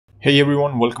Hey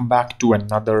everyone, welcome back to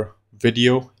another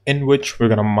video in which we're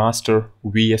gonna master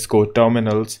VS Code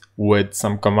terminals with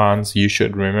some commands you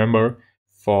should remember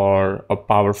for a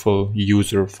powerful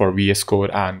user for VS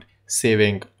Code and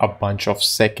saving a bunch of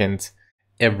seconds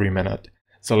every minute.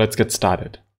 So let's get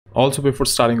started. Also, before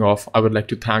starting off, I would like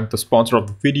to thank the sponsor of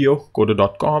the video,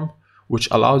 coder.com, which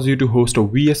allows you to host a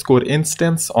VS Code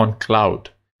instance on cloud.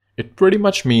 It pretty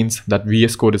much means that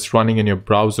VS Code is running in your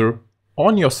browser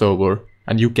on your server,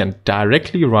 and you can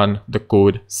directly run the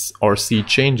code or see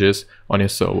changes on your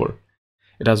server.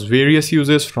 It has various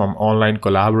uses, from online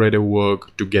collaborative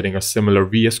work to getting a similar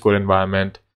VS Code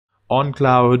environment on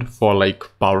cloud for like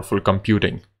powerful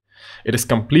computing. It is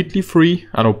completely free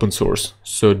and open source,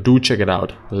 so do check it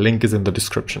out. Link is in the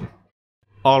description.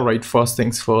 Alright, first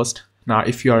things first. Now,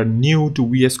 if you are new to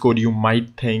VS Code, you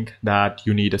might think that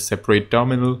you need a separate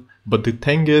terminal, but the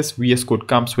thing is, VS Code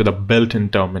comes with a built-in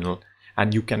terminal,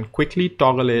 and you can quickly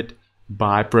toggle it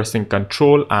by pressing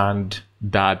Control and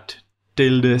that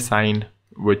tilde sign,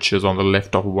 which is on the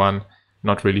left of one.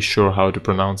 Not really sure how to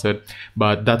pronounce it,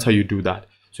 but that's how you do that.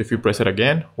 So if you press it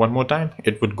again one more time,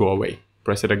 it would go away.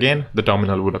 Press it again, the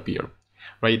terminal would appear.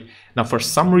 Right now, for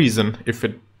some reason, if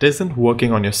it isn't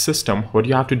working on your system, what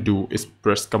you have to do is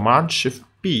press Command Shift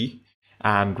P,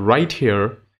 and right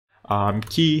here,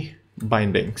 key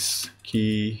bindings,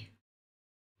 key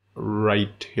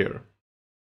right here.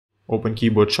 Open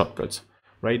keyboard shortcuts,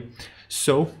 right?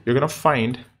 So you're gonna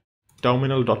find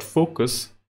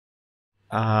terminal.focus,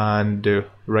 and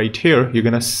right here you're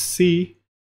gonna see,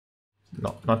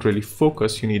 no, not really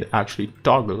focus, you need to actually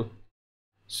toggle.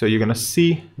 So you're gonna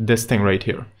see this thing right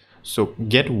here. So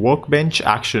get workbench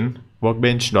action,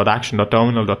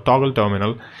 workbench.action.terminal.toggle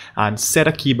terminal, and set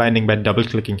a key binding by double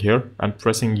clicking here and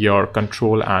pressing your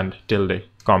Control and tilde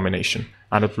combination,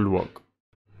 and it will work.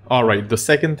 All right, the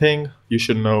second thing you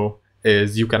should know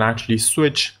is you can actually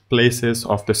switch places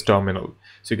of this terminal.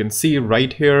 So you can see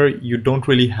right here, you don't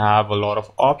really have a lot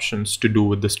of options to do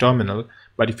with this terminal,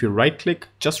 but if you right click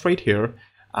just right here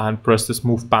and press this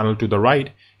move panel to the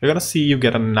right, you're gonna see you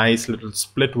get a nice little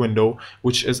split window,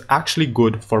 which is actually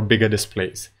good for bigger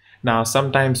displays. Now,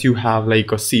 sometimes you have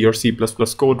like a C or C++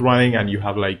 code running, and you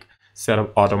have like set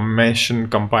up automation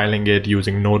compiling it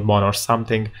using Nodemon or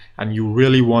something, and you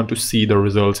really want to see the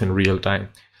results in real time.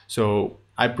 So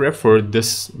I prefer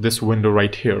this window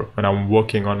right here when I'm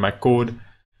working on my code,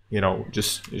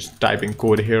 just typing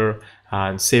code here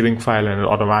and saving file, and it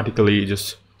automatically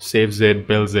just saves it,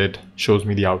 builds it, shows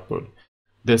me the output.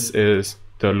 This is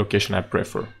the location I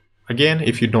prefer. Again,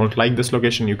 if you don't like this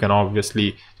location, you can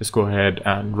obviously just go ahead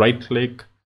and right click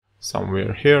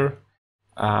somewhere here,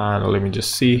 and let me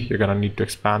just see, you're gonna need to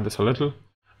expand this a little.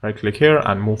 Right click here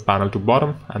and move panel to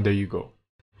bottom, and there you go.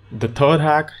 The third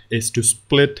hack is to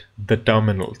split the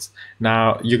terminals.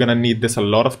 Now, you're gonna need this a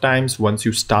lot of times once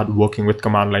you start working with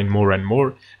command line more and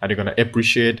more, and you're gonna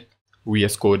appreciate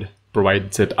VS Code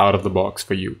provides it out of the box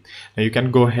for you. Now you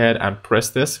can go ahead and press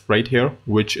this right here,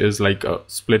 which is like a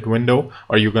split window,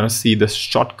 or you're gonna see this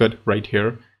shortcut right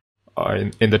here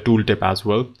in the tooltip as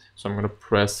well. So I'm gonna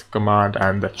press command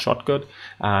and that shortcut,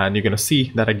 and you're gonna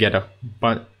see that I get a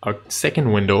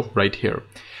second window right here.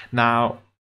 Now,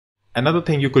 another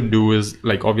thing you could do is,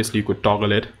 like, obviously you could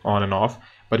toggle it on and off,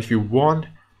 but if you want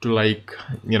to, like,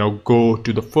 go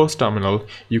to the first terminal,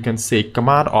 you can say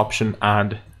command option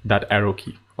and that arrow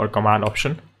key, or command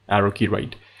option arrow key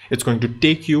right. It's going to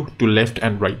take you to left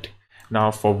and right. Now,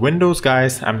 for Windows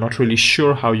guys, I'm not really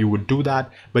sure how you would do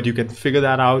that, but you can figure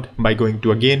that out by going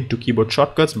to keyboard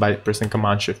shortcuts by pressing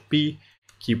command shift P,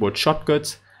 keyboard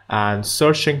shortcuts, and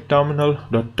searching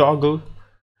terminal.toggle,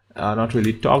 not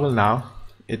really toggle now,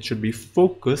 it should be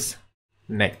focus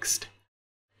next.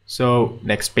 So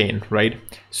next pane, right?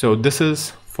 So this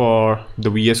is for the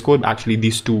VS Code. Actually,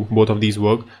 both of these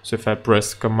work. So if I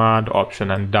press command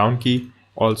option and down key,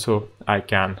 also I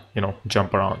can,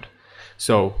 jump around.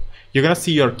 So you're gonna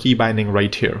see your key binding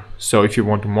right here. So if you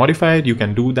want to modify it, you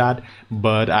can do that,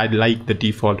 but I like the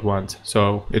default ones,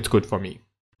 so it's good for me.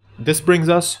 This brings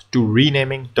us to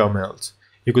renaming terminals.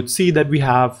 You could see that we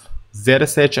have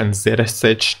ZSH and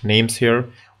ZSH names here,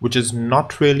 which is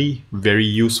not really very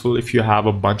useful if you have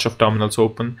a bunch of terminals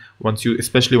open.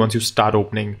 Especially once you start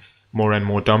opening more and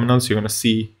more terminals, you're gonna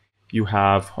see you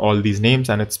have all these names,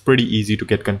 and it's pretty easy to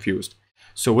get confused.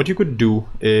 So what you could do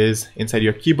is, inside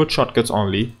your keyboard shortcuts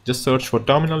only, just search for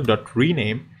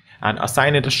terminal.rename and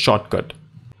assign it a shortcut.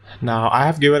 Now, I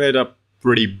have given it a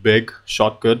pretty big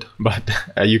shortcut, but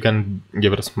you can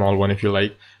give it a small one if you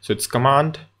like. So it's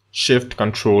command shift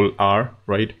control R,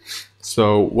 right?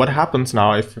 So what happens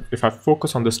now, if I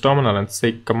focus on this terminal and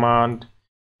say command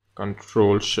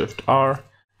control shift R,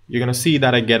 you're gonna see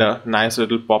that I get a nice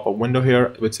little pop-up window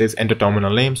here which says enter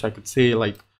terminal name. So I could say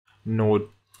like node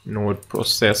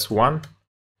process 1,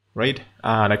 right?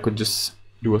 And I could just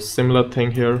do a similar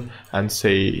thing here and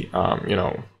say you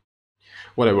know,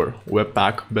 whatever,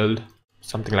 webpack build,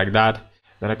 something like that.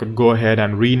 Then I could go ahead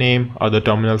and rename other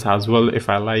terminals as well if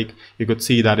I like. You could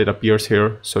see that it appears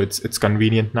here, so it's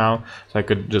convenient now. So I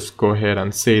could just go ahead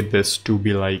and say this to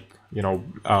be like, you know,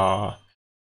 I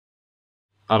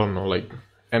don't know, like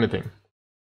anything,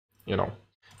 you know,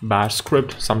 bash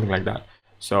script, something like that.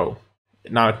 So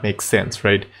now it makes sense,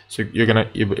 right? So you're gonna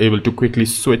be able to quickly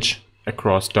switch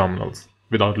across terminals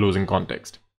without losing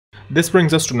context. This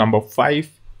brings us to number 5,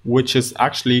 which is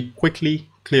actually quickly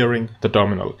clearing the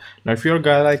terminal. Now, if you're a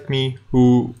guy like me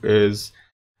who is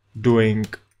doing,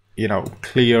 you know,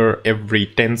 clear every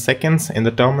 10 seconds in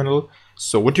the terminal,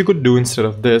 so what you could do instead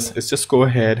of this is just go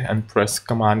ahead and press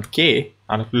Command K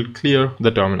and it will clear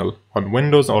the terminal. On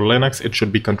Windows or Linux, it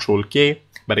should be Control K.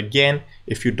 But again,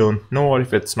 if you don't know or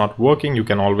if it's not working, you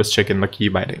can always check in the key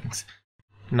bindings.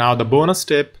 Now, the bonus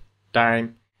tip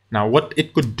time. Now, what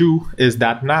it could do is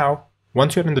that now,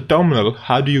 once you're in the terminal,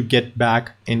 how do you get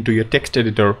back into your text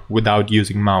editor without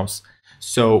using mouse?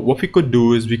 So what we could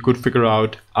do is we could figure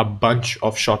out a bunch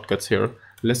of shortcuts here.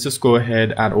 Let's just go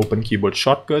ahead and open keyboard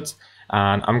shortcuts,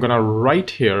 and I'm gonna write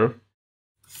here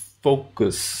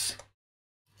focus,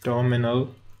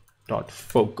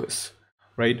 terminal.focus,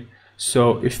 right?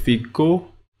 So if we go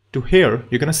to here,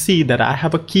 you're gonna see that I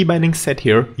have a key binding set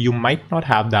here. You might not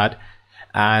have that.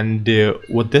 And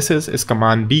what this is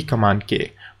Command B, Command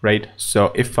K, right?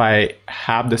 So if I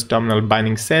have this terminal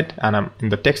binding set and I'm in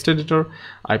the text editor,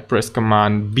 I press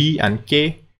Command B and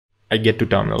K, I get to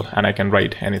terminal and I can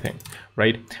write anything,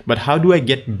 right? But how do I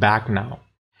get back now?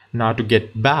 Now to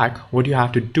get back, what you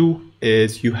have to do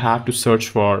is you have to search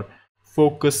for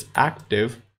Focus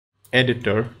Active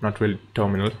Editor, not really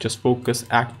terminal, just Focus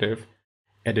Active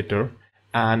Editor.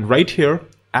 And right here,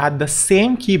 add the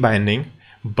same key binding,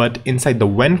 but inside the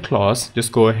when clause,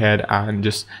 just go ahead and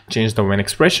just change the when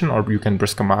expression, or you can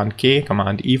press Command K,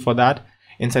 Command E for that.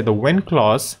 Inside the when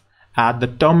clause, add the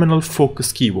terminal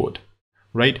focus keyword,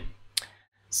 right?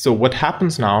 So what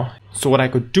happens now? So what I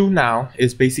could do now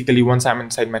is basically once I'm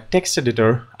inside my text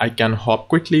editor, I can hop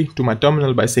quickly to my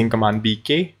terminal by saying Command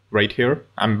BK right here.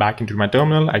 I'm back into my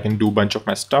terminal. I can do a bunch of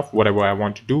my stuff, whatever I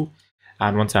want to do.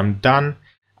 And once I'm done,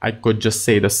 I could just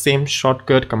say the same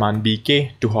shortcut, Command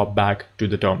BK, to hop back to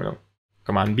the terminal.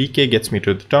 Command BK gets me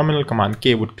to the terminal, Command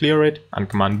K would clear it, and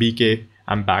Command BK,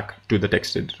 I'm back to the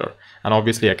text editor. And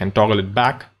obviously I can toggle it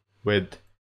back with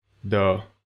the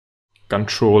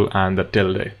control and the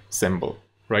tilde symbol,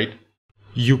 right?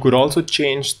 You could also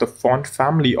change the font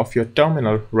family of your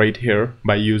terminal right here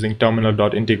by using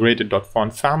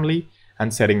terminal.integrated.fontFamily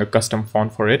and setting a custom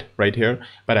font for it right here.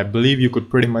 But I believe you could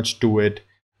pretty much do it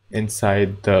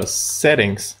inside the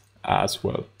settings as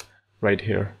well right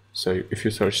here. So if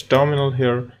you search terminal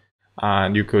here,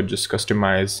 and you could just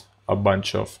customize a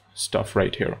bunch of stuff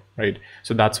right here, right?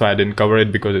 So that's why I didn't cover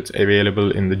it, because it's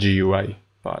available in the GUI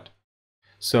part.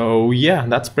 So yeah,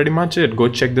 that's pretty much it. Go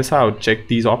check this out, check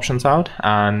these options out,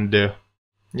 and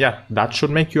yeah, that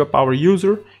should make you a power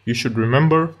user. You should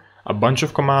remember a bunch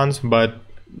of commands, but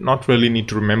not really need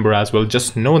to remember as well.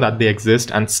 Just know that they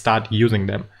exist and start using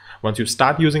them. Once you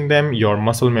start using them, your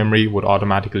muscle memory would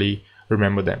automatically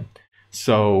remember them.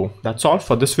 So that's all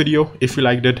for this video. If you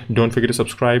liked it, don't forget to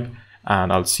subscribe,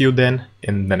 and I'll see you then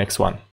in the next one.